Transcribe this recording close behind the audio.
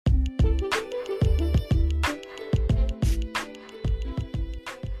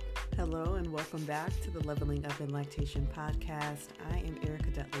welcome back to the Leveling Up in Lactation podcast. I am Erica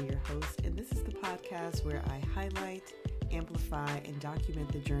Dudley, your host, and this is the podcast where I highlight, amplify, and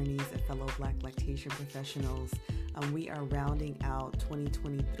document the journeys of fellow Black lactation professionals. We are rounding out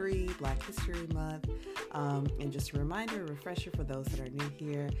 2023 Black History Month. And just a reminder, a refresher for those that are new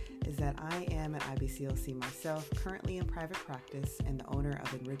here, is that I am an IBCLC myself, currently in private practice and the owner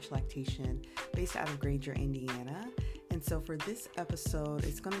of Enriched Lactation based out of Granger, Indiana. And so for this episode,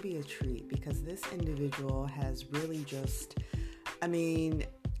 it's going to be a treat because this individual has really just,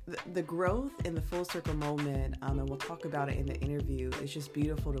 the growth in the full circle moment, and we'll talk about it in the interview, is just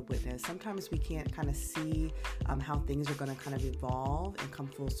beautiful to witness. Sometimes we can't kind of see how things are going to kind of evolve and come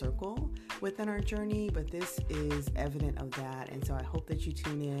full circle within our journey, but this is evident of that. And so I hope that you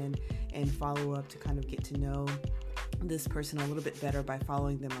tune in and follow up to kind of get to know this person a little bit better by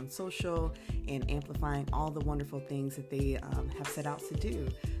following them on social and amplifying all the wonderful things that they have set out to do.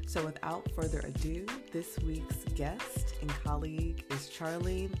 So without further ado, this week's guest and colleague is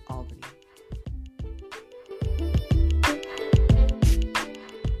Charline Ogbeni.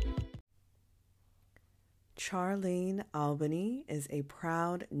 Charline Ogbeni is a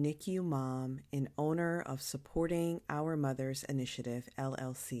proud NICU mom and owner of Supporting Our Mothers Initiative,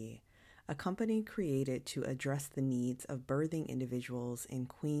 LLC, a company created to address the needs of birthing individuals in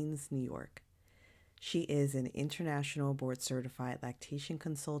Queens, New York. She is an international board-certified lactation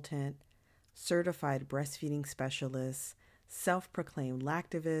consultant, certified breastfeeding specialist, self-proclaimed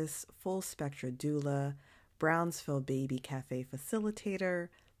lactivist, full-spectrum doula, Brownsville Baby Cafe facilitator,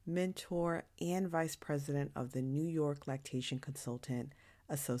 mentor, and vice president of the New York Lactation Consultant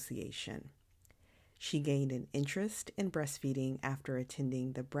Association. She gained an interest in breastfeeding after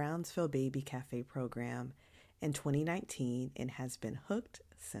attending the Brownsville Baby Cafe program in 2019 and has been hooked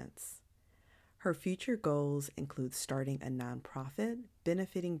since. Her future goals include starting a nonprofit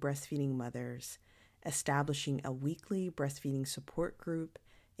benefiting breastfeeding mothers, establishing a weekly breastfeeding support group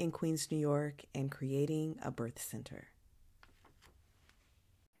in Queens, New York, and creating a birth center.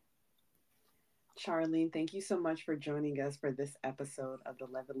 Charline, thank you so much for joining us for this episode of the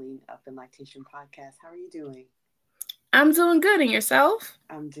Leveling Up in Lactation podcast. How are you doing? I'm doing good. And yourself?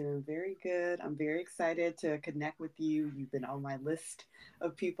 I'm doing very good. I'm very excited to connect with you. You've been on my list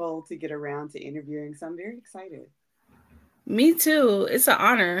of people to get around to interviewing, so I'm very excited. Me too. It's an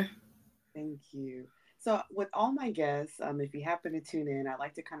honor. Thank you. So with all my guests, if you happen to tune in, I'd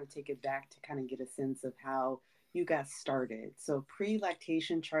like to kind of take it back to kind of get a sense of how you got started. So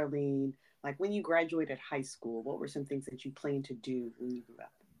pre-lactation, Charline, like when you graduated high school, what were some things that you planned to do when you grew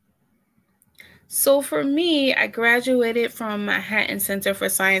up? So for me, I graduated from Manhattan Center for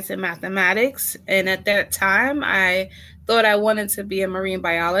Science and Mathematics. And at that time, I thought I wanted to be a marine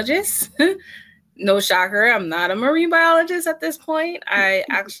biologist. No shocker, I'm not a marine biologist at this point. I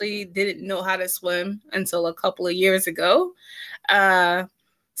actually didn't know how to swim until a couple of years ago.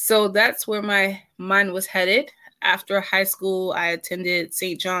 So that's where my mind was headed. After high school, I attended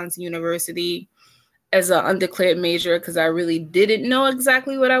St. John's University as an undeclared major because I really didn't know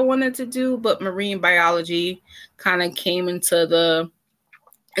exactly what I wanted to do, but marine biology kind of came into the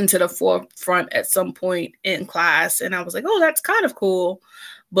forefront at some point in class. And I was like, oh, that's kind of cool.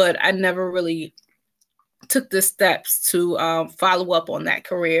 But I never really took the steps to follow up on that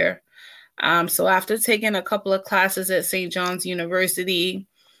career. So after taking a couple of classes at St. John's University,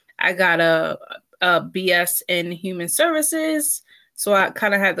 I got a BS in human services. So I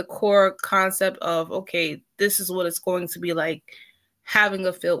kind of had the core concept of, okay, this is what it's going to be like having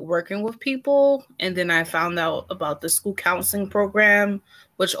a field working with people. And then I found out about the school counseling program,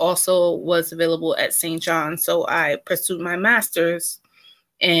 which also was available at St. John's. So I pursued my master's.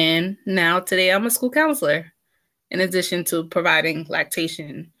 And now today I'm a school counselor, in addition to providing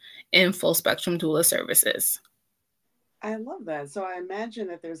lactation and full spectrum doula services. I love that. So I imagine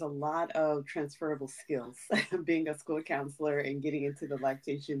that there's a lot of transferable skills being a school counselor and getting into the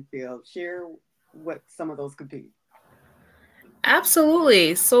lactation field. Share what some of those could be.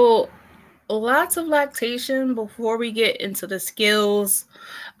 Absolutely. So lots of lactation before we get into the skills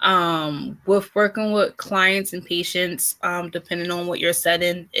with working with clients and patients, depending on what your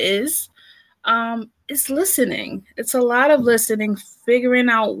setting is listening. It's a lot of listening, figuring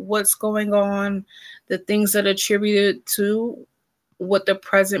out what's going on, the things that are attributed to what the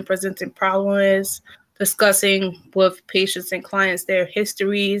presenting problem is, discussing with patients and clients their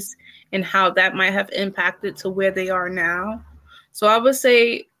histories and how that might have impacted to where they are now. So I would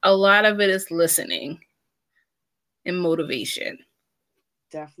say a lot of it is listening and motivation.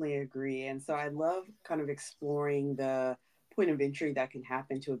 Definitely agree. And so I love kind of exploring the point of entry that can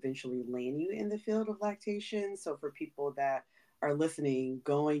happen to eventually land you in the field of lactation. So for people that are listening,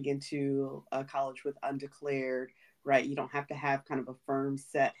 going into a college with undeclared, right? You don't have to have kind of a firm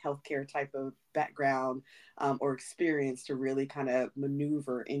set healthcare type of background or experience to really kind of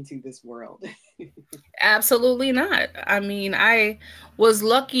maneuver into this world. Absolutely not. I mean, I was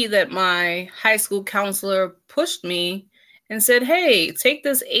lucky that my high school counselor pushed me and said, "Hey, take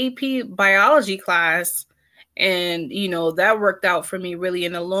this AP biology class." And, that worked out for me really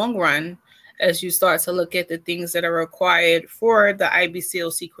in the long run as you start to look at the things that are required for the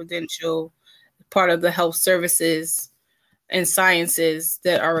IBCLC credential, part of the health services and sciences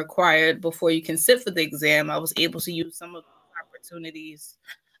that are required before you can sit for the exam. I was able to use some of those opportunities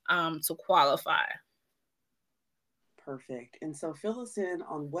to qualify. Perfect. And so fill us in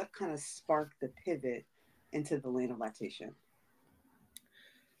on what kind of sparked the pivot into the lane of lactation.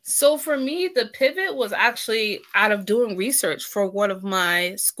 So for me, the pivot was actually out of doing research for one of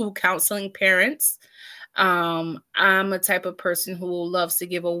my school counseling parents. I'm a type of person who loves to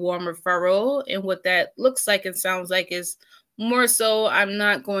give a warm referral, and what that looks like and sounds like is more so I'm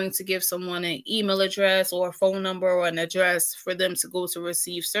not going to give someone an email address or a phone number or an address for them to go to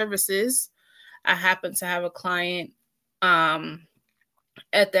receive services. I happen to have a client at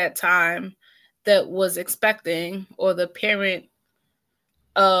that time that was expecting, or the parent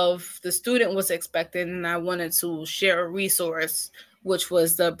of the student was expecting, and I wanted to share a resource, which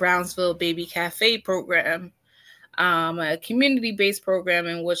was the Brownsville Baby Cafe program, a community-based program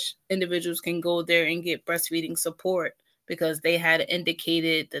in which individuals can go there and get breastfeeding support because they had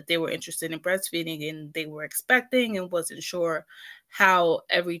indicated that they were interested in breastfeeding and they were expecting and wasn't sure how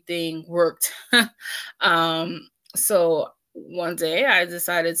everything worked. So one day I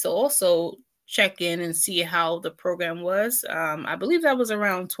decided to also check in and see how the program was. I believe that was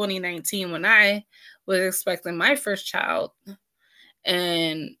around 2019 when I was expecting my first child.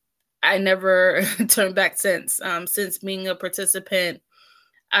 And I never turned back since. Since being a participant,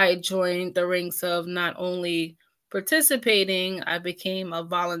 I joined the ranks of not only participating, I became a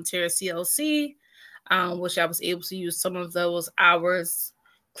volunteer CLC, which I was able to use some of those hours,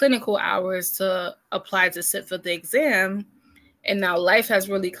 clinical hours, to apply to sit for the exam. And now life has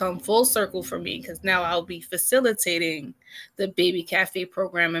really come full circle for me because now I'll be facilitating the Baby Cafe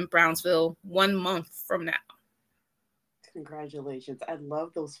program in Brownsville 1 month from now. Congratulations. I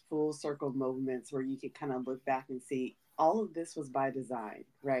love those full circle moments where you can kind of look back and see all of this was by design,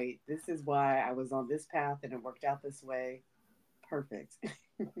 right? This is why I was on this path and it worked out this way. Perfect.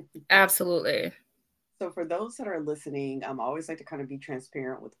 Absolutely. So for those that are listening, I always like to kind of be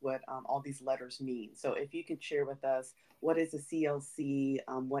transparent with what all these letters mean. So if you could share with us what is a CLC,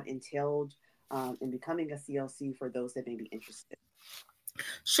 what entailed in becoming a CLC for those that may be interested.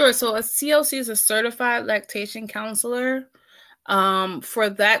 Sure. So a CLC is a certified lactation counselor. For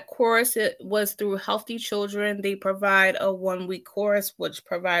that course, it was through Healthy Children. They provide a 1-week course which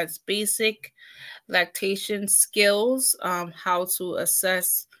provides basic lactation skills, how to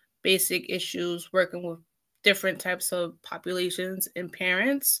assess basic issues working with different types of populations and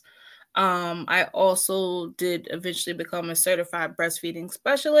parents. I also did eventually become a certified breastfeeding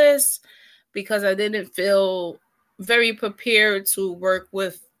specialist because I didn't feel very prepared to work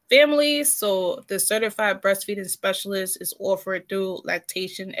with families. So the certified breastfeeding specialist is offered through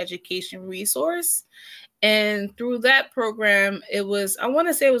Lactation Education Resource. And through that program, I want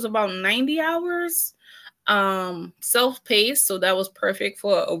to say it was about 90 hours, self-paced. So that was perfect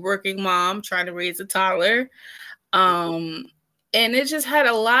for a working mom trying to raise a toddler. And it just had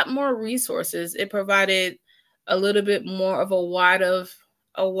a lot more resources. It provided a little bit more of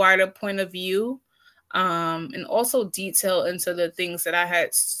a wider point of view, and also detail into the things that I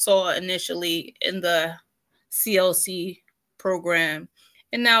had saw initially in the CLC program.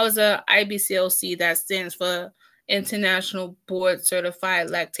 And now is a IBCLC, that stands for International Board Certified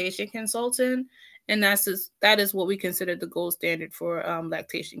Lactation Consultant. And that is what we consider the gold standard for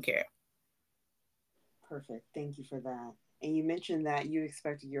lactation care. Perfect. Thank you for that. And you mentioned that you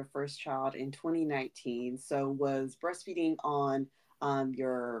expected your first child in 2019. So was breastfeeding on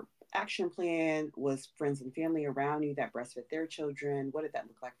your action plan? Was friends and family around you that breastfed their children? What did that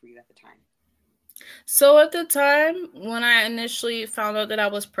look like for you at the time? So at the time when I initially found out that I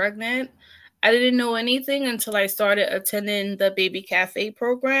was pregnant, I didn't know anything until I started attending the Baby Cafe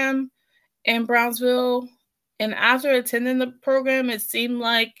program in Brownsville. And after attending the program, it seemed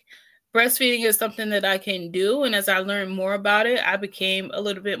like breastfeeding is something that I can do. And as I learned more about it, I became a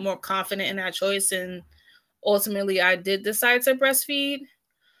little bit more confident in that choice. And ultimately, I did decide to breastfeed.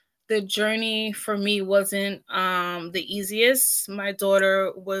 The journey for me wasn't the easiest. My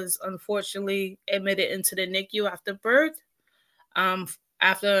daughter was unfortunately admitted into the NICU after birth,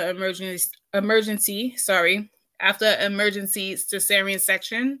 after emergency, after emergency cesarean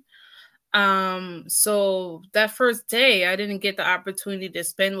section. So that first day, I didn't get the opportunity to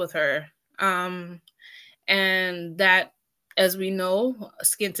spend with her. And that, as we know,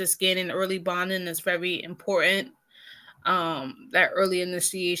 skin to skin and early bonding is very important. That early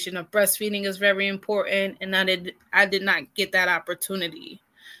initiation of breastfeeding is very important, and I did not get that opportunity.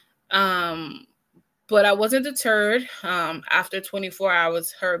 But I wasn't deterred. After 24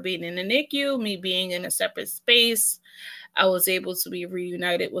 hours, her being in the NICU, me being in a separate space, I was able to be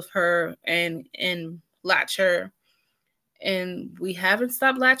reunited with her and latch her. And we haven't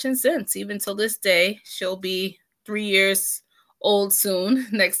stopped latching since. Even till this day, she'll be 3 years old soon,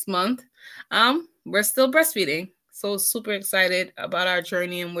 next month. We're still breastfeeding. So super excited about our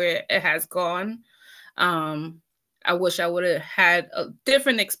journey and where it has gone. I wish I would have had a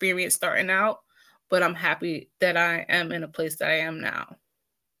different experience starting out, but I'm happy that I am in a place that I am now.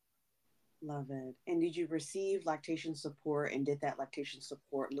 Love it. And did you receive lactation support, and did that lactation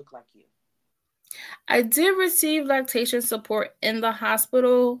support look like you? I did receive lactation support in the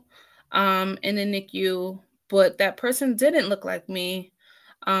hospital, in the NICU, but that person didn't look like me.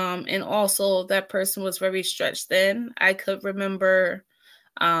 And also that person was very stretched thin. I could remember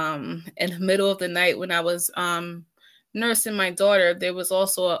in the middle of the night when I was nursing my daughter, there was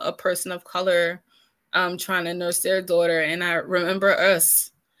also a person of color trying to nurse their daughter. And I remember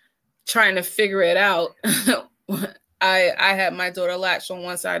us trying to figure it out. I had my daughter latched on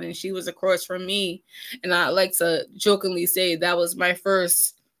one side and she was across from me. And I like to jokingly say that was my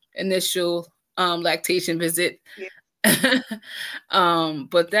first initial lactation visit. Yeah.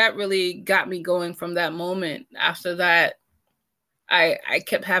 But that really got me going from that moment. After that, I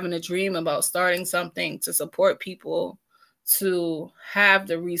kept having a dream about starting something to support people to have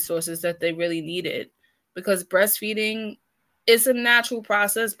the resources that they really needed, because breastfeeding is a natural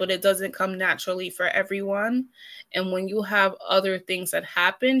process, but it doesn't come naturally for everyone. And when you have other things that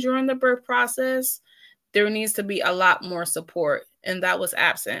happen during the birth process, there needs to be a lot more support. And that was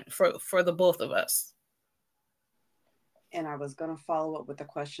absent for the both of us. And I was going to follow up with the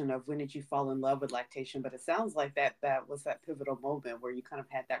question of when did you fall in love with lactation? But it sounds like that was that pivotal moment where you kind of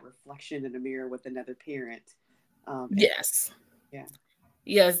had that reflection in the mirror with another parent. Yes. Yeah.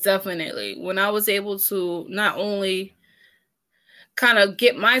 Yes, definitely. When I was able to not only kind of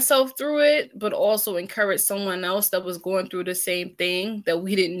get myself through it, but also encourage someone else that was going through the same thing, that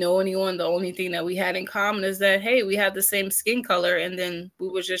we didn't know anyone. The only thing that we had in common is that, hey, we had the same skin color, and then we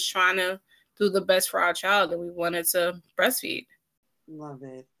were just trying to do the best for our child, and we wanted to breastfeed. Love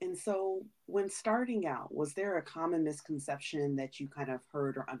it. And so when starting out, was there a common misconception that you kind of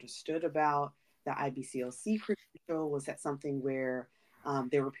heard or understood about the IBCLC credential? Was that something where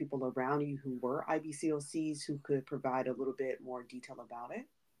there were people around you who were IBCLCs who could provide a little bit more detail about it?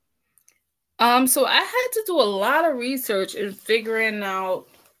 So I had to do a lot of research in figuring out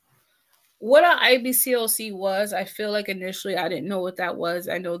what an IBCLC was. I feel like initially I didn't know what that was.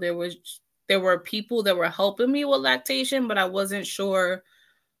 I know there were people that were helping me with lactation, but I wasn't sure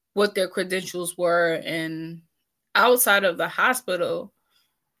what their credentials were. And outside of the hospital,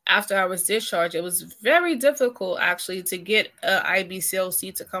 after I was discharged, it was very difficult actually to get an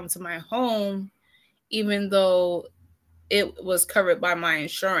IBCLC to come to my home, even though it was covered by my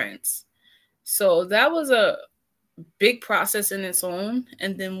insurance. So that was a big process in its own.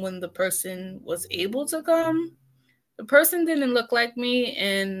 And then when the person was able to come, the person didn't look like me,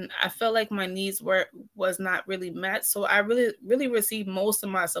 and I felt like my needs was not really met. So I really received most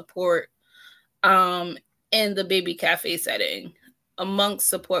of my support in the baby cafe setting, amongst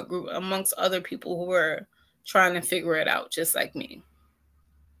support group, amongst other people who were trying to figure it out just like me.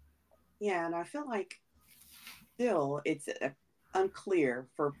 Yeah, and I feel like still it's unclear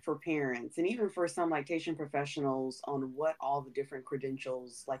for parents and even for some lactation professionals on what all the different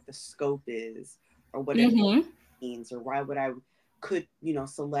credentials, like the scope is, or what it means, or why would I could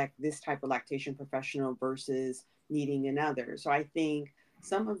select this type of lactation professional versus needing another. So I think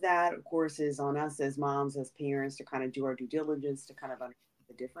some of that, of course, is on us as moms, as parents, to kind of do our due diligence to kind of understand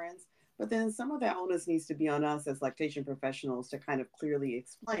the difference. But then some of that onus needs to be on us as lactation professionals to kind of clearly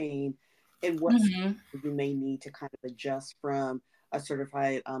explain in what you may need to kind of adjust from a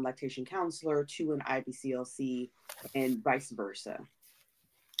certified lactation counselor to an IBCLC and vice versa.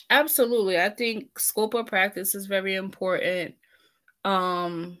 Absolutely. I think scope of practice is very important.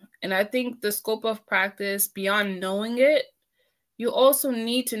 And I think the scope of practice, beyond knowing it, you also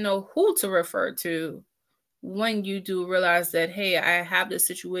need to know who to refer to when you do realize that, hey, I have this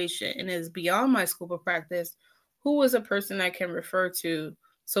situation and it's beyond my scope of practice. Who is a person I can refer to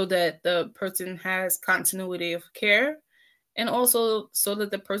so that the person has continuity of care, and also so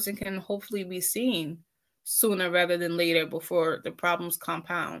that the person can hopefully be seen sooner rather than later before the problems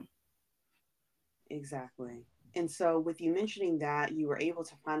compound. Exactly. And so, with you mentioning that, you were able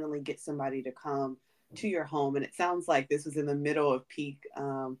to finally get somebody to come to your home, and it sounds like this was in the middle of peak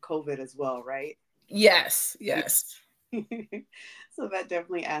COVID as well, right? Yes, Yeah. yes. So that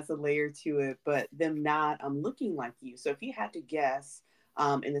definitely adds a layer to it, but them not looking like you. So if you had to guess,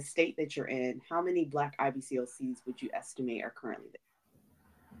 in the state that you're in, how many Black IBCLCs would you estimate are currently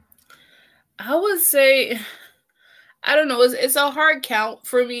I would say, I don't know, it's a hard count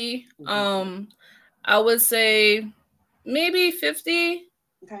for me. there? Hmm. I would say maybe 50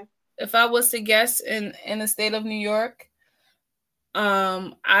 Okay. if I was to guess in the state of New York.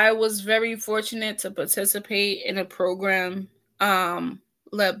 I was very fortunate to participate in a program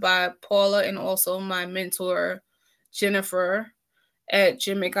led by Paula and also my mentor Jennifer at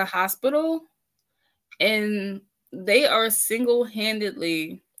Jamaica Hospital, and they are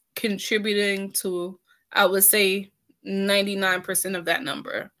single-handedly contributing to, I would say, 99% of that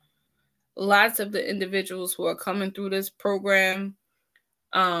number. Lots of the individuals who are coming through this program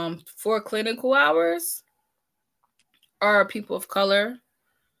for clinical hours are people of color.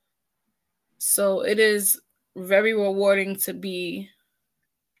 So it is very rewarding to be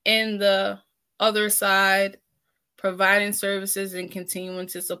in the other side, providing services and continuing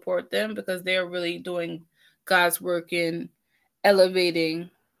to support them, because they are really doing God's work in elevating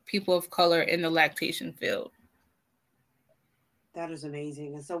people of color in the lactation field. That is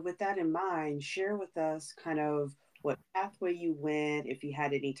amazing. And so, with that in mind, share with us kind of what pathway you went, if you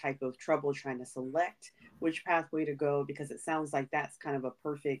had any type of trouble trying to select which pathway to go, because it sounds like that's kind of a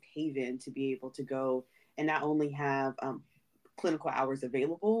perfect haven to be able to go and not only have clinical hours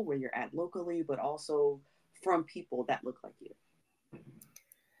available where you're at locally, but also from people that look like you.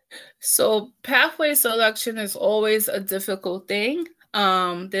 So pathway selection is always a difficult thing.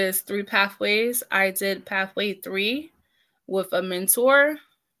 There's 3 pathways. I did pathway 3 with a mentor.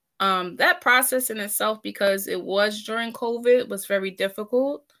 That process in itself, because it was during COVID, was very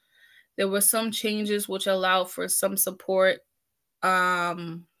difficult. There were some changes which allowed for some support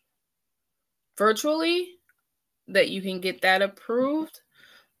virtually, that you can get that approved.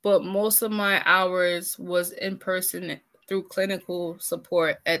 But most of my hours was in person through clinical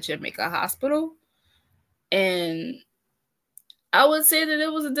support at Jamaica Hospital. And I would say that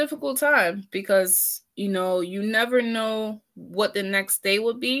it was a difficult time because, you never know what the next day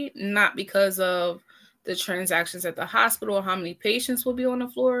would be, not because of the transactions at the hospital or how many patients will be on the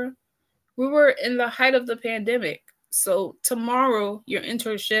floor. We were in the height of the pandemic. So tomorrow, your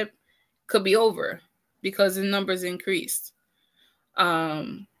internship could be over because the numbers increased.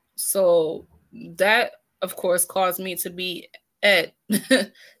 So that, of course, caused me to be at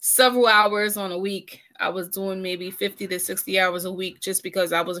several hours on a week. I was doing maybe 50 to 60 hours a week just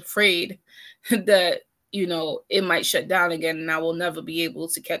because I was afraid that, it might shut down again and I will never be able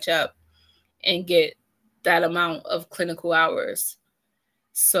to catch up and get that amount of clinical hours.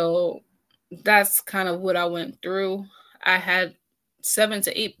 So that's kind of what I went through. I had 7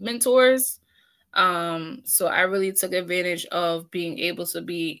 to 8 mentors. So I really took advantage of being able to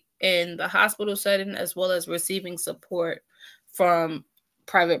be in the hospital setting as well as receiving support from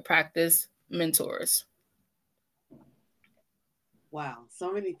private practice mentors. Wow,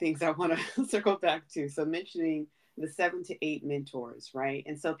 so many things I want to circle back to. So, mentioning the 7 to 8 mentors, right?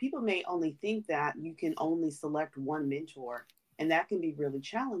 And so, people may only think that you can only select one mentor, and that can be really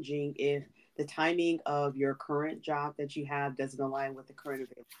challenging if the timing of your current job that you have doesn't align with the current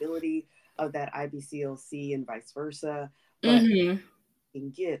availability of that IBCLC and vice versa. But Mm-hmm. you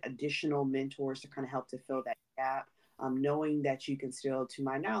can get additional mentors to kind of help to fill that gap, knowing that you can still, to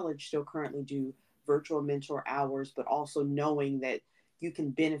my knowledge, still currently do virtual mentor hours, but also knowing that you can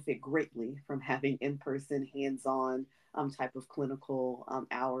benefit greatly from having in-person, hands-on type of clinical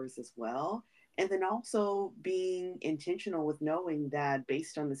hours as well. And then also being intentional with knowing that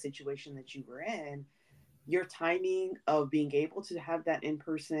based on the situation that you were in, your timing of being able to have that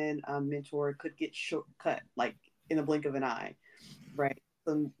in-person mentor could get cut like in a blink of an eye, right?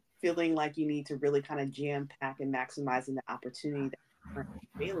 So feeling like you need to really kind of jam pack and maximizing the opportunity that's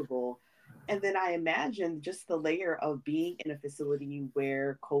available. And then I imagine just the layer of being in a facility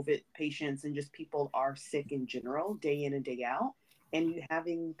where COVID patients and just people are sick in general, day in and day out, and you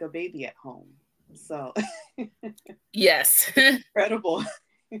having a baby at home. So Yes. incredible.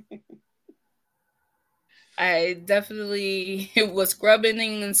 I definitely was scrubbing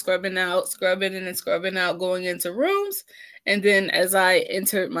and scrubbing out, scrubbing and scrubbing out, going into rooms. And then as I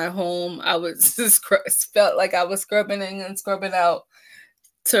entered my home, I was just felt like I was scrubbing and scrubbing out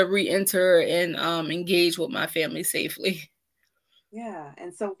to re-enter and engage with my family safely. Yeah.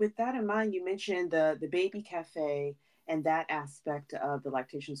 And so with that in mind, you mentioned the baby cafe and that aspect of the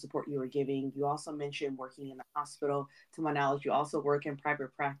lactation support you were giving. You also mentioned working in the hospital. To my knowledge, you also work in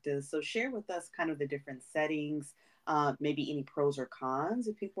private practice. So share with us kind of the different settings, maybe any pros or cons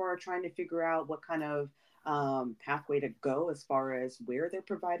if people are trying to figure out what kind of pathway to go as far as where they're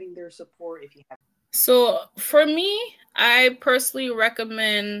providing their support. If you have. So for me, I personally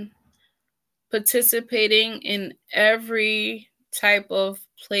recommend participating in every type of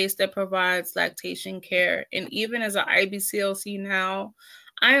place that provides lactation care. And even as an IBCLC now,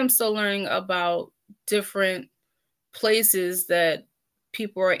 I am still learning about different places that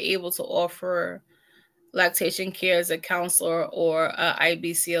people are able to offer lactation care as a counselor or a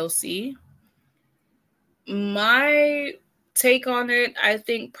IBCLC. My take on it, I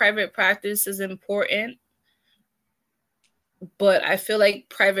think private practice is important, but I feel like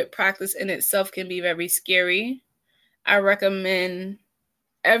private practice in itself can be very scary. I recommend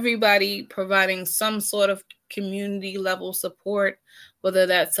everybody providing some sort of community level support, whether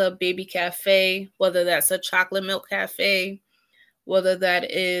that's a baby cafe, whether that's a chocolate milk cafe, whether that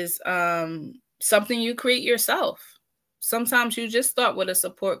is something you create yourself. Sometimes you just start with a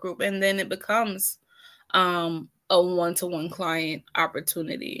support group and then it becomes a one-to-one client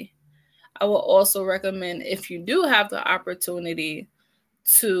opportunity. I will also recommend, if you do have the opportunity,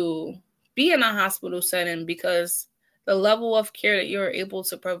 to be in a hospital setting, because the level of care that you're able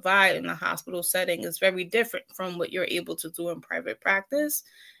to provide in a hospital setting is very different from what you're able to do in private practice.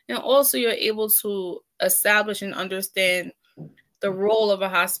 And also you're able to establish and understand the role of a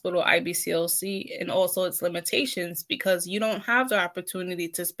hospital IBCLC and also its limitations, because you don't have the opportunity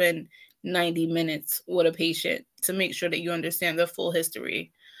to spend 90 minutes with a patient to make sure that you understand the full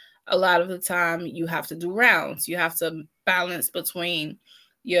history. A lot of the time you have to do rounds. You have to balance between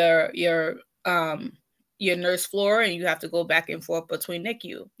your your um your nurse floor, and you have to go back and forth between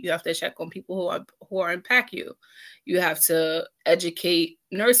NICU. You have to check on people who are in PACU. You have to educate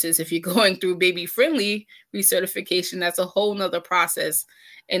nurses. If you're going through baby friendly recertification, that's a whole nother process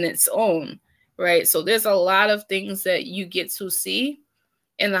in its own, right? So there's a lot of things that you get to see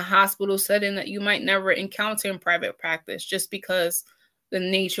in the hospital setting that you might never encounter in private practice, just because the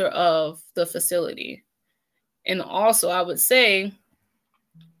nature of the facility. And also, I would say,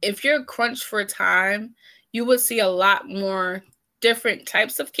 if you're crunched for time, you would see a lot more different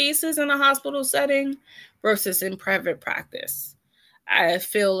types of cases in a hospital setting versus in private practice. I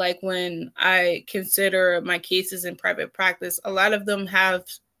feel like when I consider my cases in private practice, a lot of them have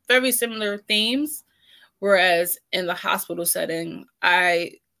very similar themes, whereas in the hospital setting,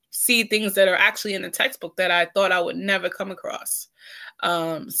 I see things that are actually in the textbook that I thought I would never come across.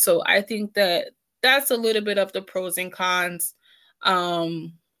 So I think that that's a little bit of the pros and cons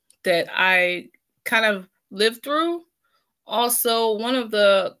that I kind of lived through. Also, one of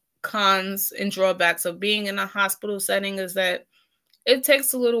the cons and drawbacks of being in a hospital setting is that it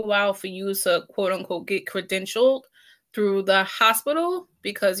takes a little while for you to quote unquote get credentialed through the hospital,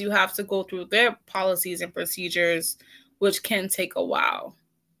 because you have to go through their policies and procedures, which can take a while.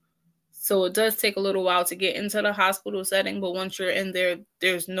 So it does take a little while to get into the hospital setting, but once you're in there,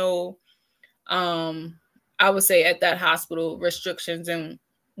 there's no, I would say at that hospital, restrictions in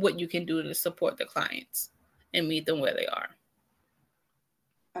what you can do to support the clients and meet them where they are.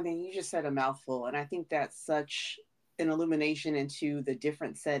 I mean, you just said a mouthful, and I think that's such an illumination into the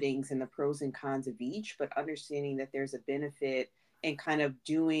different settings and the pros and cons of each, but understanding that there's a benefit in kind of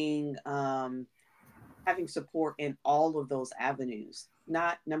doing, having support in all of those avenues.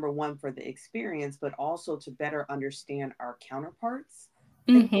 Not number one for the experience, but also to better understand our counterparts.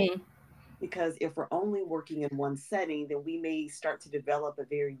 Mm-hmm. Because if we're only working in one setting, then we may start to develop a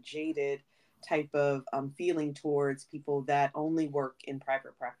very jaded type of feeling towards people that only work in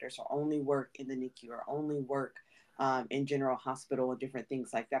private practice or only work in the NICU or only work in general hospital and different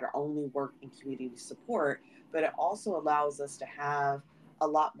things like that, or only work in community support. But it also allows us to have a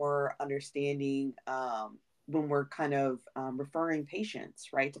lot more understanding when we're kind of referring patients,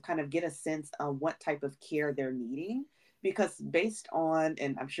 right? To kind of get a sense of what type of care they're needing, because based on,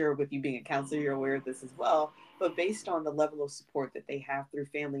 and I'm sure with you being a counselor you're aware of this as well, but based on the level of support that they have through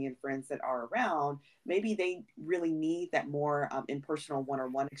family and friends that are around, maybe they really need that more impersonal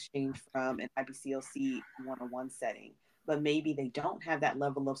one-on-one exchange from an IBCLC one-on-one setting, but maybe they don't have that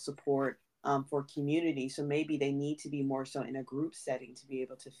level of support for community, so maybe they need to be more so in a group setting to be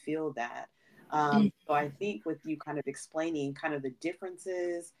able to feel that. So I think with you kind of explaining kind of the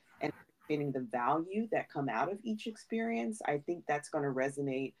differences and understanding the value that come out of each experience, I think that's going to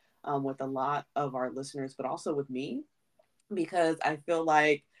resonate with a lot of our listeners, but also with me, because I feel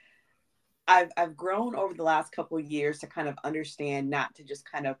like I've grown over the last couple of years to kind of understand, not to just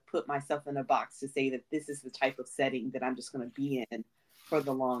kind of put myself in a box to say that this is the type of setting that I'm just going to be in for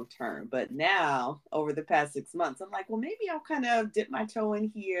the long term. But now, over the past 6 months, I'm like, well, maybe I'll kind of dip my toe in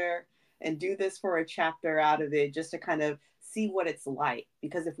here and do this for a chapter out of it, just to kind of see what it's like.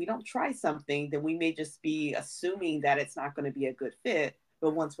 Because if we don't try something, then we may just be assuming that it's not going to be a good fit.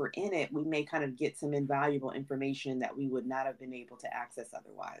 But once we're in it, we may kind of get some invaluable information that we would not have been able to access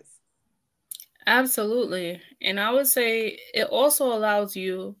otherwise. Absolutely. And I would say it also allows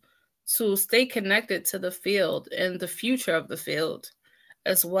you to stay connected to the field and the future of the field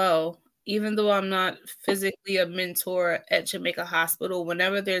as well. Even though I'm not physically a mentor at Jamaica Hospital,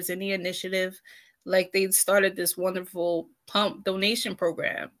 whenever there's any initiative, like they started this wonderful pump donation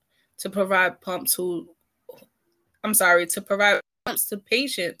program to provide pumps to provide pumps to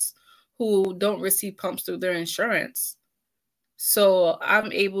patients who don't receive pumps through their insurance. So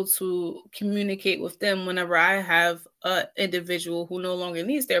I'm able to communicate with them whenever I have an individual who no longer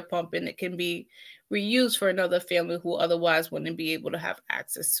needs their pump and it can be reused for another family who otherwise wouldn't be able to have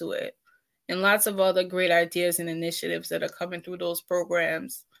access to it. And lots of other great ideas and initiatives that are coming through those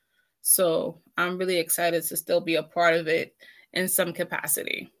programs. So I'm really excited to still be a part of it in some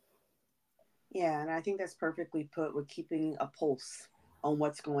capacity. Yeah, and I think that's perfectly put, with keeping a pulse on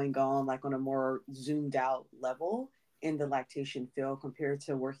what's going on, like on a more zoomed out level in the lactation field, compared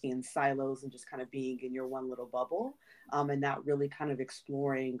to working in silos and just kind of being in your one little bubble, and not really kind of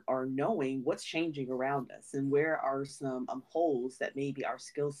exploring or knowing what's changing around us and where are some holes that maybe our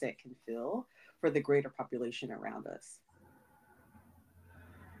skill set can fill for the greater population around us.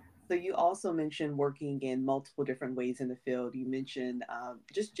 So you also mentioned working in multiple different ways in the field. You mentioned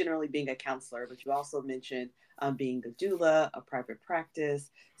just generally being a counselor, but you also mentioned being a doula, a private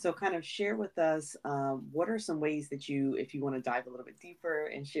practice. So kind of share with us, what are some ways that you, if you want to dive a little bit deeper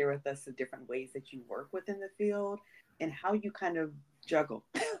and share with us the different ways that you work within the field and how you kind of juggle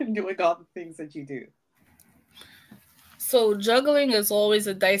doing all the things that you do. So juggling is always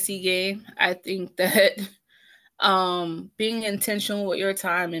a dicey game. I think that being intentional with your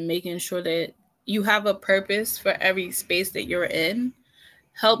time and making sure that you have a purpose for every space that you're in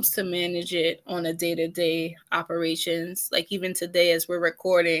helps to manage it on a day-to-day operations. Like even today as we're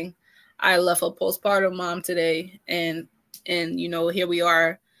recording, I left a postpartum mom today, and here we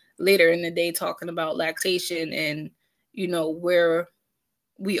are later in the day talking about lactation and where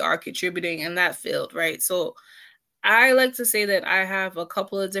we are contributing in that field, right? So I like to say that I have a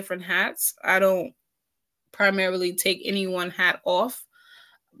couple of different hats. I don't primarily take any one hat off,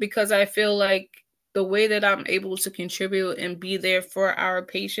 because I feel like the way that I'm able to contribute and be there for our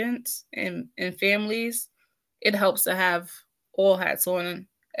patients and families, it helps to have all hats on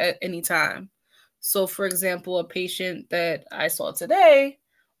at any time. So for example, a patient that I saw today,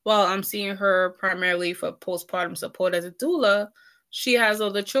 while I'm seeing her primarily for postpartum support as a doula, she has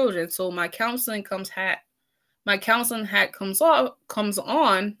other children. So my counseling hat comes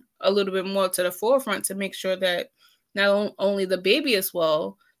on a little bit more to the forefront to make sure that not only the baby is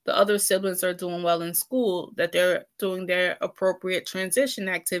well, the other siblings are doing well in school, that they're doing their appropriate transition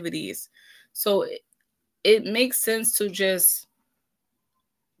activities. So it makes sense to just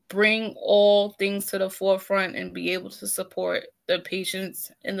bring all things to the forefront and be able to support the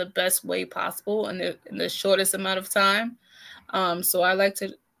patients in the best way possible in the shortest amount of time. So I like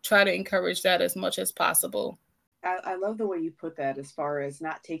to try to encourage that as much as possible. I love the way you put that, as far as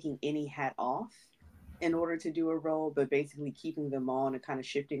not taking any hat off in order to do a role, but basically keeping them on and kind of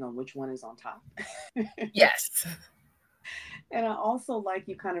shifting on which one is on top. Yes. And I also like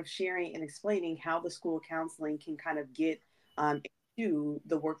you kind of sharing and explaining how the school counseling can kind of get into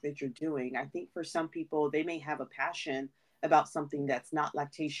the work that you're doing. I think for some people, they may have a passion about something that's not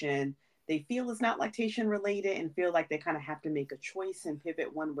lactation. They feel it's not lactation related and feel like they kind of have to make a choice and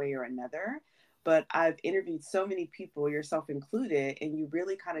pivot one way or another. But I've interviewed so many people, yourself included, and you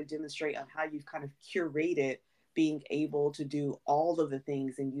really kind of demonstrate on how you've kind of curated being able to do all of the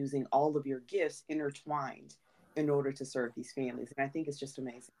things and using all of your gifts intertwined in order to serve these families. And I think it's just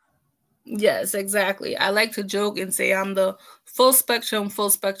amazing. Yes, exactly. I like to joke and say I'm the full spectrum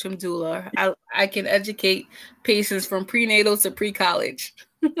doula. I can educate patients from prenatal to pre-college.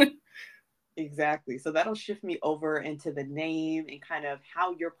 Exactly. So that'll shift me over into the name and kind of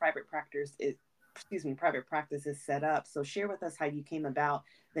how your private practice is set up. So share with us how you came about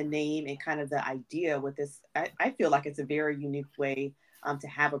the name and kind of the idea with this. I feel like it's a very unique way to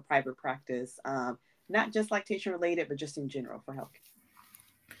have a private practice, not just lactation related, but just in general for healthcare.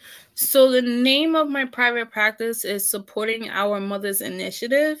 So the name of my private practice is Supporting Our Mothers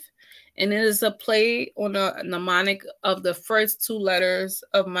Initiative. And it is a play on a mnemonic of the first two letters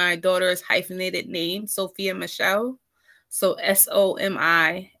of my daughter's hyphenated name, Sophia Michelle. So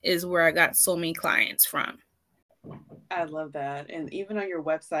SOMI is where I got so many clients from. I love that. And even on your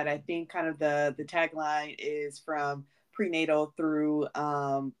website, I think kind of the tagline is from prenatal through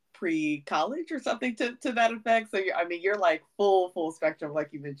pre-college or something to that effect. So I mean, you're like full spectrum, like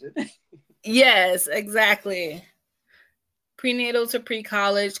you mentioned. Yes, exactly. Prenatal to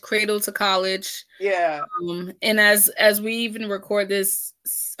pre-college, cradle to college. Yeah. And as we even record this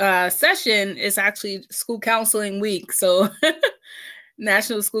session, it's actually school counseling week. So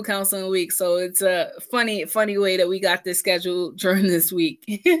National School Counseling Week. So it's a funny way that we got this scheduled during this week.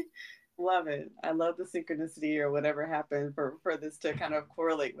 Love it. I love the synchronicity or whatever happened for this to kind of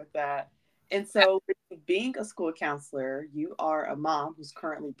correlate with that. And so being a school counselor, you are a mom who's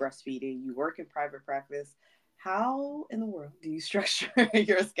currently breastfeeding, you work in private practice. How in the world do you structure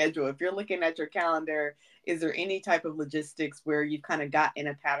your schedule? If you're looking at your calendar, is there any type of logistics where you've kind of got in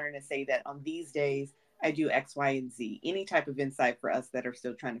a pattern to say that on these days I do X, Y, and Z? Any type of insight for us that are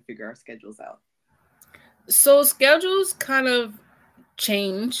still trying to figure our schedules out? So schedules kind of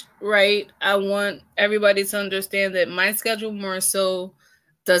change, right? I want everybody to understand that my schedule more so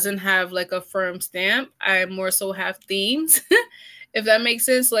doesn't have like a firm stamp. I more so have themes. If that makes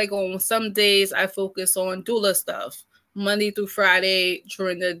sense. Like on some days I focus on doula stuff. Monday through Friday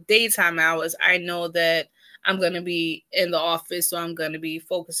during the daytime hours, I know that I'm going to be in the office, so I'm going to be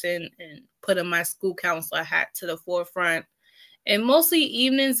focusing and putting my school counselor hat to the forefront. And mostly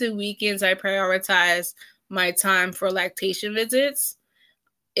evenings and weekends, I prioritize my time for lactation visits.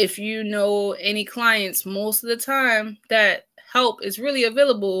 If you know any clients, most of the time that help is really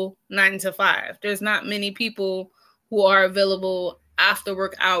available 9 to 5. There's not many people who are available after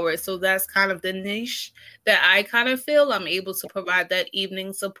work hours. So that's kind of the niche that I kind of feel I'm able to provide, that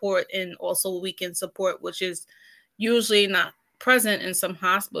evening support and also weekend support, which is usually not present in some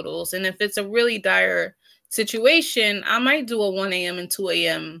hospitals. And if it's a really dire situation, I might do a 1 a.m. and 2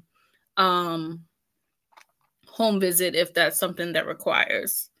 a.m. Home visit if that's something that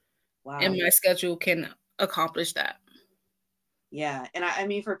requires. Wow. And my schedule can accomplish that. Yeah. And I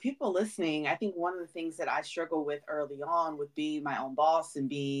mean, for people listening, I think one of the things that I struggle with early on with being my own boss and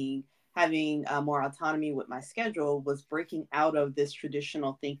having more autonomy with my schedule was breaking out of this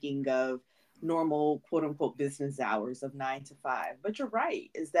traditional thinking of normal quote unquote business hours of 9 to 5. But you're right,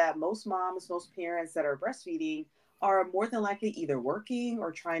 is that most moms, most parents that are breastfeeding are more than likely either working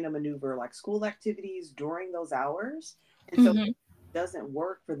or trying to maneuver like school activities during those hours. And so it doesn't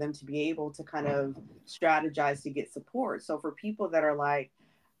work for them to be able to kind of strategize to get support. So for people that are like,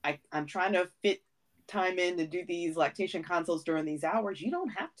 I'm trying to fit time in to do these lactation consults during these hours, you don't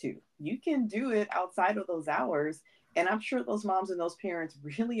have to. You can do it outside of those hours. And I'm sure those moms and those parents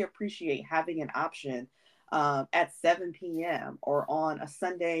really appreciate having an option at 7 p.m. or on a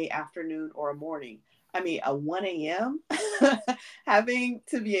Sunday afternoon or a morning. I mean, a 1 a.m. having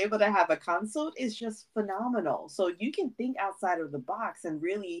to be able to have a consult is just phenomenal. So you can think outside of the box and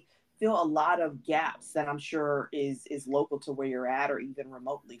really fill a lot of gaps that I'm sure is local to where you're at or even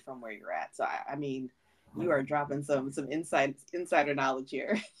remotely from where you're at. So, I mean, you are dropping some insider knowledge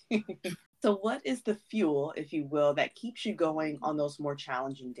here. So what is the fuel, if you will, that keeps you going on those more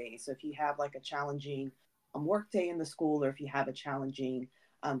challenging days? So if you have like a challenging work day in the school, or if you have a challenging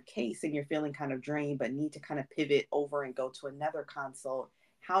case and you're feeling kind of drained, but need to kind of pivot over and go to another consult,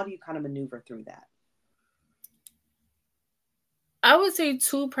 how do you kind of maneuver through that? I would say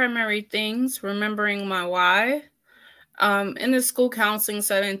two primary things: remembering my why. In the school counseling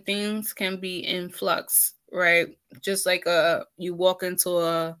setting, things can be in flux, right? Just like you walk into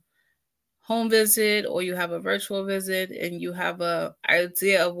a home visit or you have a virtual visit and you have a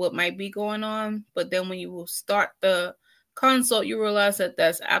idea of what might be going on, but then when you will start the consult, you realize that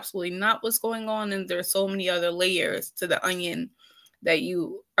that's absolutely not what's going on, and there's so many other layers to the onion that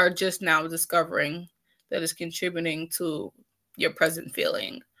you are just now discovering that is contributing to your present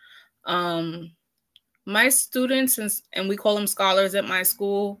feeling. My students, and we call them scholars at my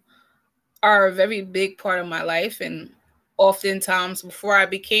school, are a very big part of my life. And oftentimes before I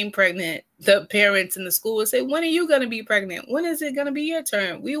became pregnant, the parents in the school would say, when are you going to be pregnant? When is it going to be your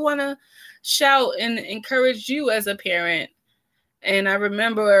turn? We want to shout and encourage you as a parent. And I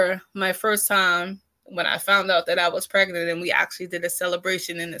remember my first time when I found out that I was pregnant, and we actually did a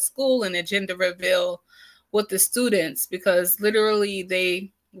celebration in the school and a gender reveal with the students, because literally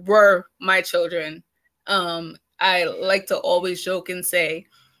they were my children. I like to always joke and say,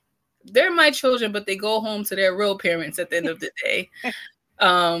 they're my children, but they go home to their real parents at the end of the day.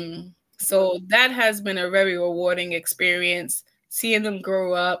 So that has been a very rewarding experience seeing them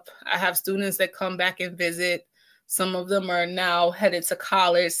grow up. I have students that come back and visit. Some of them are now headed to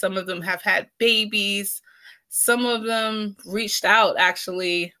college. Some of them have had babies. Some of them reached out.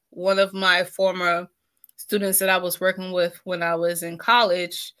 Actually, one of my former students that I was working with when I was in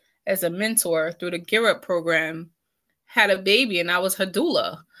college as a mentor through the Gear Up program had a baby, and I was her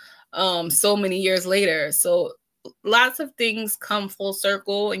doula so many years later. So lots of things come full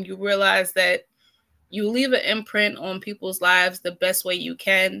circle, and you realize that you leave an imprint on people's lives the best way you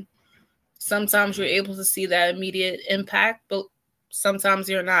can. Sometimes you're able to see that immediate impact, but sometimes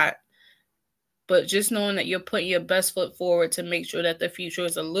you're not. But just knowing that you're putting your best foot forward to make sure that the future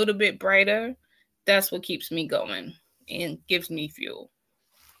is a little bit brighter, that's what keeps me going and gives me fuel.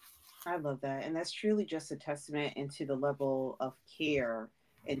 I love that. And that's truly just a testament into the level of care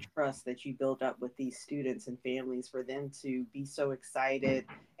and trust that you build up with these students and families for them to be so excited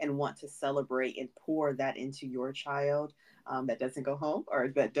and want to celebrate and pour that into your child that doesn't go home, or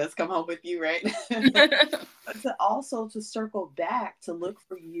that does come home with you, right? But to also to circle back to look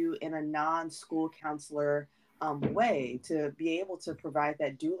for you in a non-school counselor way to be able to provide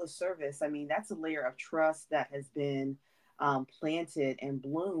that doula service. I mean, that's a layer of trust that has been planted and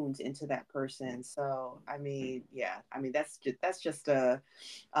bloomed into that person. So, I mean, yeah, I mean, that's just a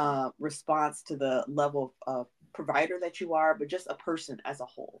response to the level of provider that you are, but just a person as a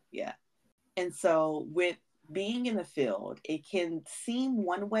whole. Yeah. And so with being in the field, it can seem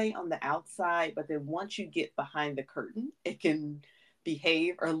one way on the outside, but then once you get behind the curtain, it can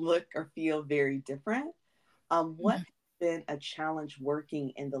behave or look or feel very different. What has been a challenge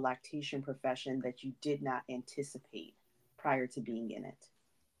working in the lactation profession that you did not anticipate prior to being in it?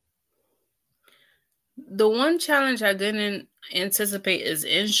 The one challenge I didn't anticipate is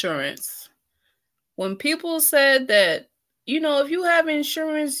insurance. When people said that, if you have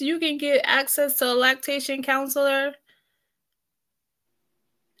insurance, you can get access to a lactation counselor,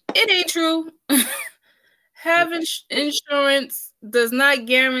 it ain't true. Having insurance does not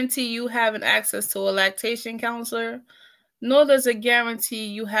guarantee you having access to a lactation counselor, nor does it guarantee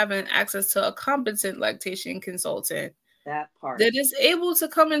you having access to a competent lactation consultant that is able to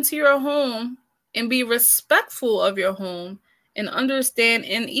come into your home and be respectful of your home and understand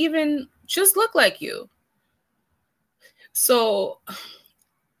and even just look like you. So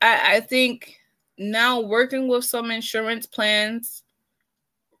I think now working with some insurance plans,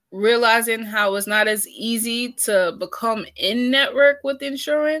 realizing how it's not as easy to become in network with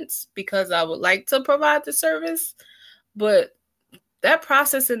insurance, because I would like to provide the service, but that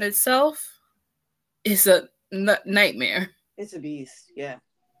process in itself is a nightmare. It's a beast. Yeah.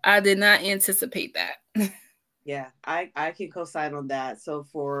 I did not anticipate that. Yeah, I can co-sign on that. So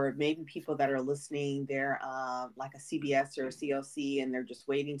for maybe people that are listening, they're like a CBS or a CLC, and they're just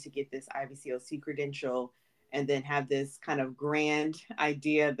waiting to get this IBCLC credential, and then have this kind of grand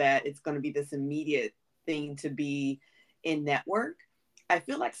idea that it's going to be this immediate thing to be in network. I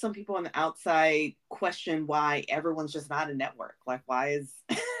feel like some people on the outside question why everyone's just not a network. Like, why is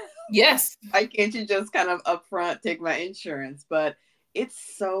yes, why can't you just kind of upfront take my insurance? But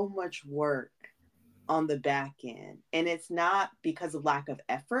it's so much work on the back end, and it's not because of lack of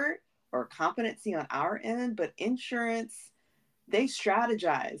effort or competency on our end, but insurance, they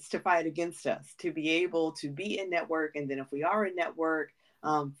strategize to fight against us to be able to be in network. And then if we are in network,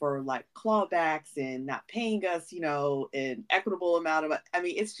 for like clawbacks and not paying us, an equitable amount of, I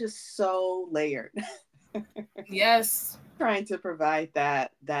mean, it's just so layered. Yes. Trying to provide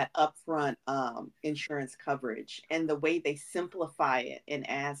that upfront insurance coverage, and the way they simplify it and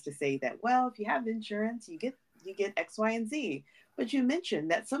as to say that, well, if you have insurance, you get X, Y, and Z. But you mentioned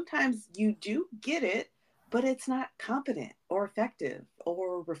that sometimes you do get it, but it's not competent or effective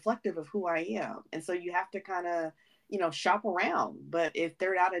or reflective of who I am. And so you have to kind of, shop around. But if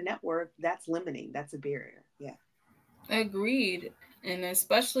they're not a network, that's limiting. That's a barrier. Yeah. Agreed. And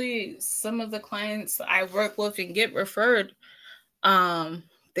especially some of the clients I work with and get referred,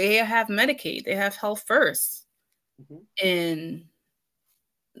 they have Medicaid, they have Health First, and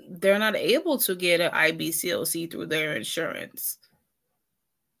they're not able to get an IBCLC through their insurance.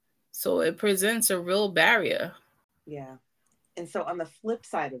 So it presents a real barrier. Yeah. And so on the flip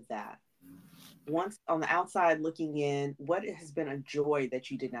side of that, once on the outside looking in, what has been a joy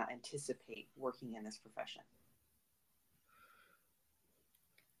that you did not anticipate working in this profession?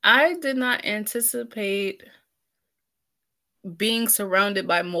 I did not anticipate being surrounded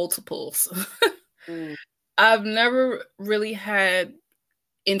by multiples. I've never really had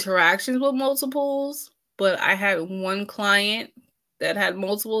interactions with multiples, but I had one client that had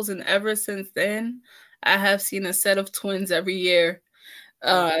multiples, and ever since then, I have seen a set of twins every year.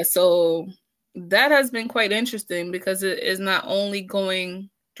 So That has been quite interesting because it is not only going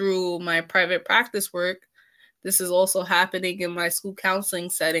through my private practice work, this is also happening in my school counseling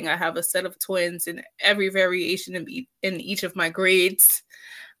setting. I have a set of twins in every variation in each of my grades.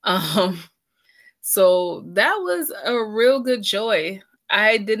 Um, so that was a real good joy.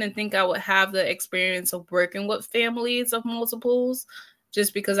 I didn't think I would have the experience of working with families of multiples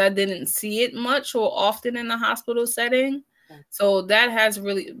just because I didn't see it much or often in the hospital setting. So that has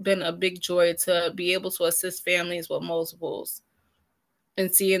really been a big joy to be able to assist families with multiples and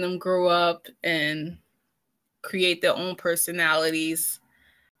seeing them grow up and create their own personalities.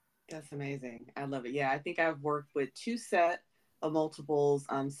 That's amazing. I love it. Yeah, I think I've worked with two set of multiples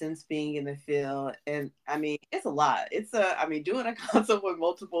since being in the field, and I mean it's a lot. Doing a consult with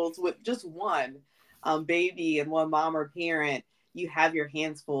multiples with just one baby and one mom or parent, you have your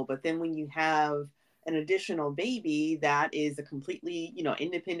hands full. But then when you have an additional baby that is a completely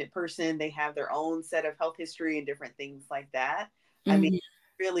independent person, they have their own set of health history and different things like that. I mean,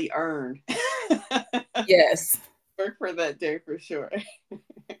 really earned. Yes. Work for that day for sure.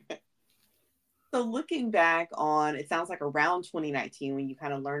 So looking back on, it sounds like around 2019 when you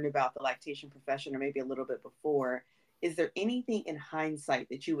kind of learned about the lactation profession, or maybe a little bit before, is there anything in hindsight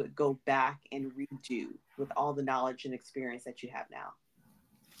that you would go back and redo with all the knowledge and experience that you have now?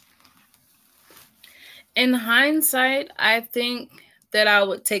 In hindsight, I think that I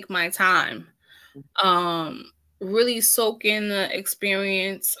would take my time. Really soak in the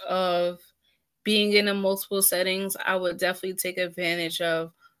experience of being in a multiple settings. I would definitely take advantage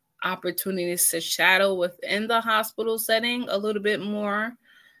of opportunities to shadow within the hospital setting a little bit more,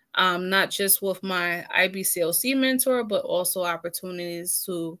 not just with my IBCLC mentor, but also opportunities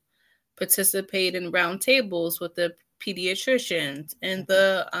to participate in roundtables with the pediatricians and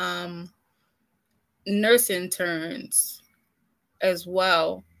the nurse interns as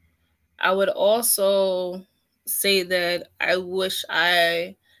well. I would also say that I wish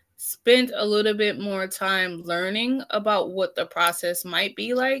I spent a little bit more time learning about what the process might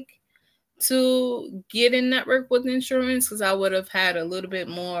be like to get in network with insurance, because I would have had a little bit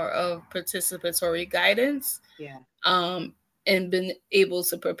more of participatory guidance. Yeah. And been able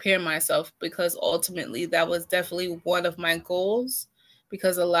to prepare myself, because ultimately that was definitely one of my goals,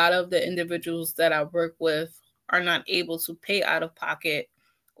 because a lot of the individuals that I work with are not able to pay out of pocket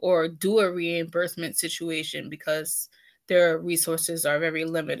or do a reimbursement situation because their resources are very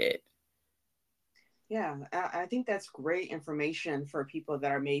limited. Yeah, I think that's great information for people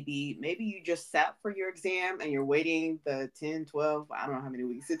that are maybe you just sat for your exam and you're waiting the 10, 12, I don't know how many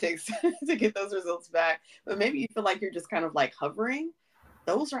weeks it takes to get those results back, but maybe you feel like you're just kind of like hovering.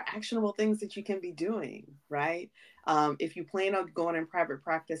 Those are actionable things that you can be doing, right? If you plan on going in private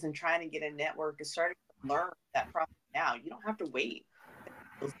practice and trying to get a network and starting to learn that process now, you don't have to wait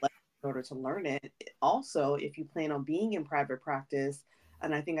those lessons in order to learn it. Also, if you plan on being in private practice,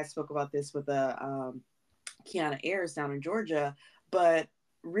 and I think I spoke about this with a Kiana Ayers down in Georgia, but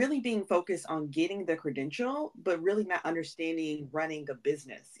really being focused on getting the credential, but really not understanding running a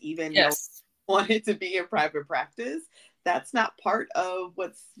business, even though Yes. I wanted to be in private practice. That's not part of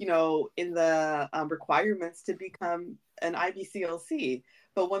what's in the requirements to become an IBCLC.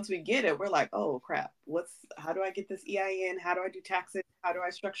 But once we get it, we're like, oh crap, how do I get this EIN? How do I do taxes? How do I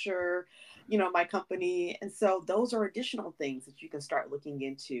structure, my company? And so those are additional things that you can start looking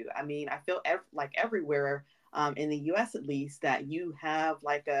into. I mean, I feel like everywhere in the US at least, that you have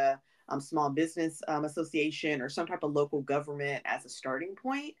like a small business association or some type of local government as a starting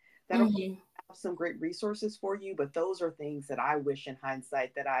point that'll have some great resources for you. But those are things that I wish in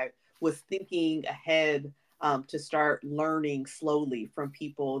hindsight that I was thinking ahead to start learning slowly from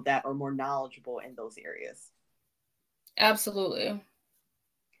people that are more knowledgeable in those areas. Absolutely.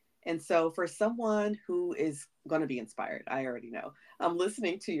 And so, for someone who is going to be inspired, I already know, I'm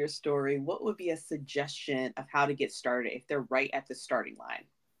listening to your story. What would be a suggestion of how to get started if they're right at the starting line?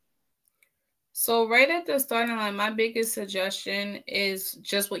 So, right at the starting line, my biggest suggestion is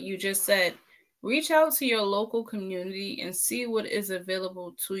just what you just said. Reach out to your local community and see what is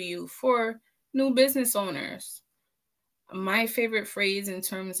available to you for new business owners. My favorite phrase in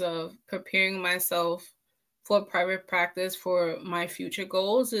terms of preparing myself for private practice for my future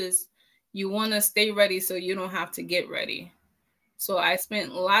goals is, you want to stay ready so you don't have to get ready. So I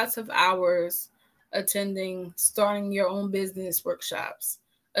spent lots of hours attending starting your own business workshops,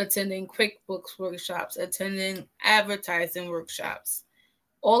 attending QuickBooks workshops, attending advertising workshops.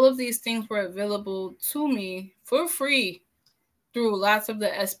 All of these things were available to me for free through lots of the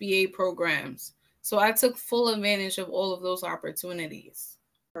SBA programs. So I took full advantage of all of those opportunities.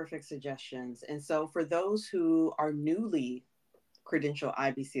 Perfect suggestions. And so, for those who are newly credential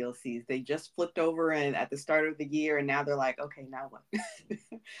IBCLCs. They just flipped over and at the start of the year, and now they're like, okay, now what?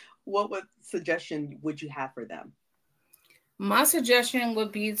 What suggestion would you have for them? My suggestion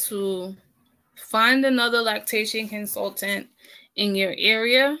would be to find another lactation consultant in your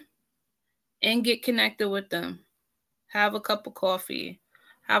area and get connected with them. Have a cup of coffee,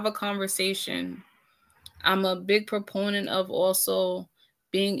 have a conversation. I'm a big proponent of also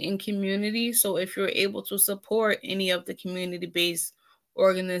being in community. So if you're able to support any of the community-based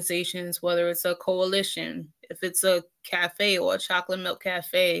organizations, whether it's a coalition, if it's a cafe or a chocolate milk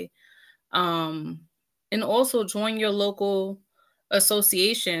cafe, and also join your local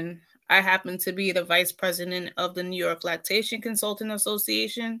association. I happen to be the vice president of the New York Lactation Consultant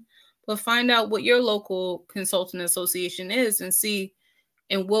Association, but find out what your local consultant association is and see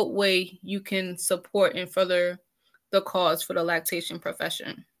in what way you can support and further the cause for the lactation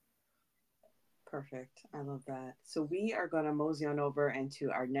profession. Perfect. I love that. So we are going to mosey on over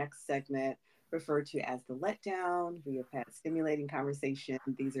into our next segment, referred to as the letdown. We have had stimulating conversation.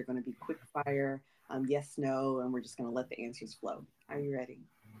 These are going to be quick fire, yes, no, and we're just going to let the answers flow. Are you ready?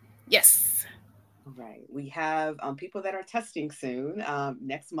 Yes. All right. We have people that are testing soon,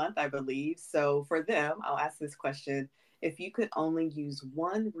 next month, I believe. So for them, I'll ask this question. If you could only use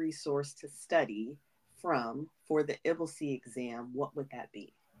one resource to study from for the IBCLC exam, what would that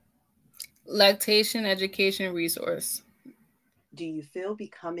be? Lactation education resource. Do you feel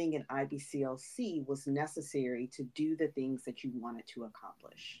becoming an IBCLC was necessary to do the things that you wanted to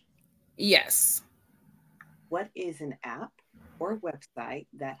accomplish? Yes. What is an app or website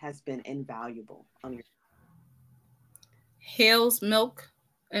that has been invaluable on your? Hale's Milk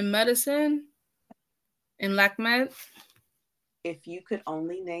and Medicine and LacMed. If you could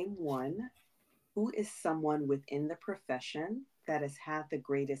only name one, who is someone within the profession that has had the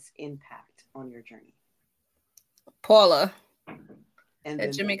greatest impact on your journey? Paula. And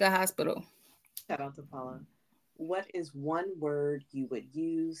at Jamaica Hospital. Shout out to Paula. What is one word you would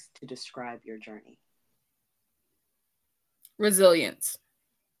use to describe your journey? Resilience.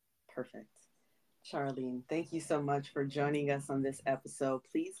 Perfect. Charline, thank you so much for joining us on this episode.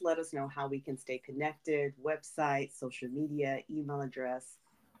 Please let us know how we can stay connected, website, social media, email address.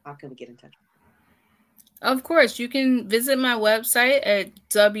 How can we get in touch? Of course, you can visit my website at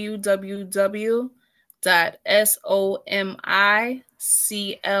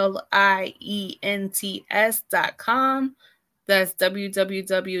www.somiclients.com. That's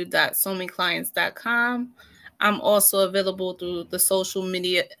www.somiclients.com. I'm also available through the social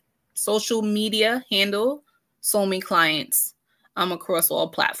media handle Somi Clients. I'm across all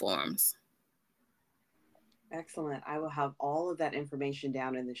platforms. Excellent. I will have all of that information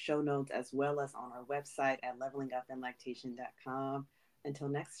down in the show notes as well as on our website at levelingupinlactation.com. Until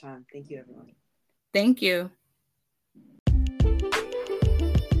next time, thank you, everyone. Thank you.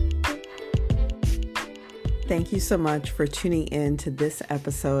 Thank you so much for tuning in to this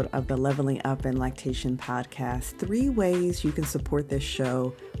episode of the Leveling Up in Lactation podcast. 3 ways you can support this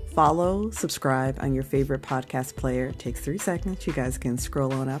show. Follow, subscribe on your favorite podcast player. It takes 3 seconds. You guys can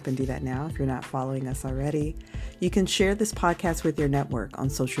scroll on up and do that now if you're not following us already. You can share this podcast with your network on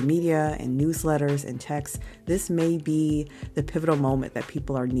social media and newsletters and texts. This may be the pivotal moment that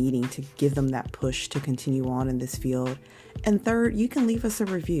people are needing to give them that push to continue on in this field. And third, you can leave us a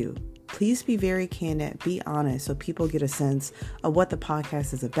review. Please be very candid, be honest, so people get a sense of what the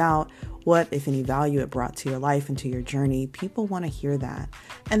podcast is about, what, if any, value it brought to your life and to your journey. People want to hear that.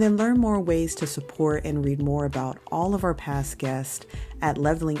 And then learn more ways to support and read more about all of our past guests at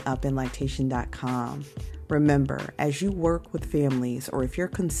levelingupinlactation.com. Remember, as you work with families or if you're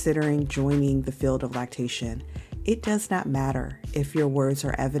considering joining the field of lactation, it does not matter if your words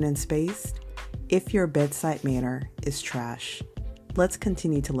are evidence-based, if your bedside manner is trash. Let's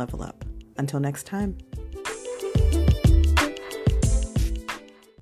continue to level up. Until next time.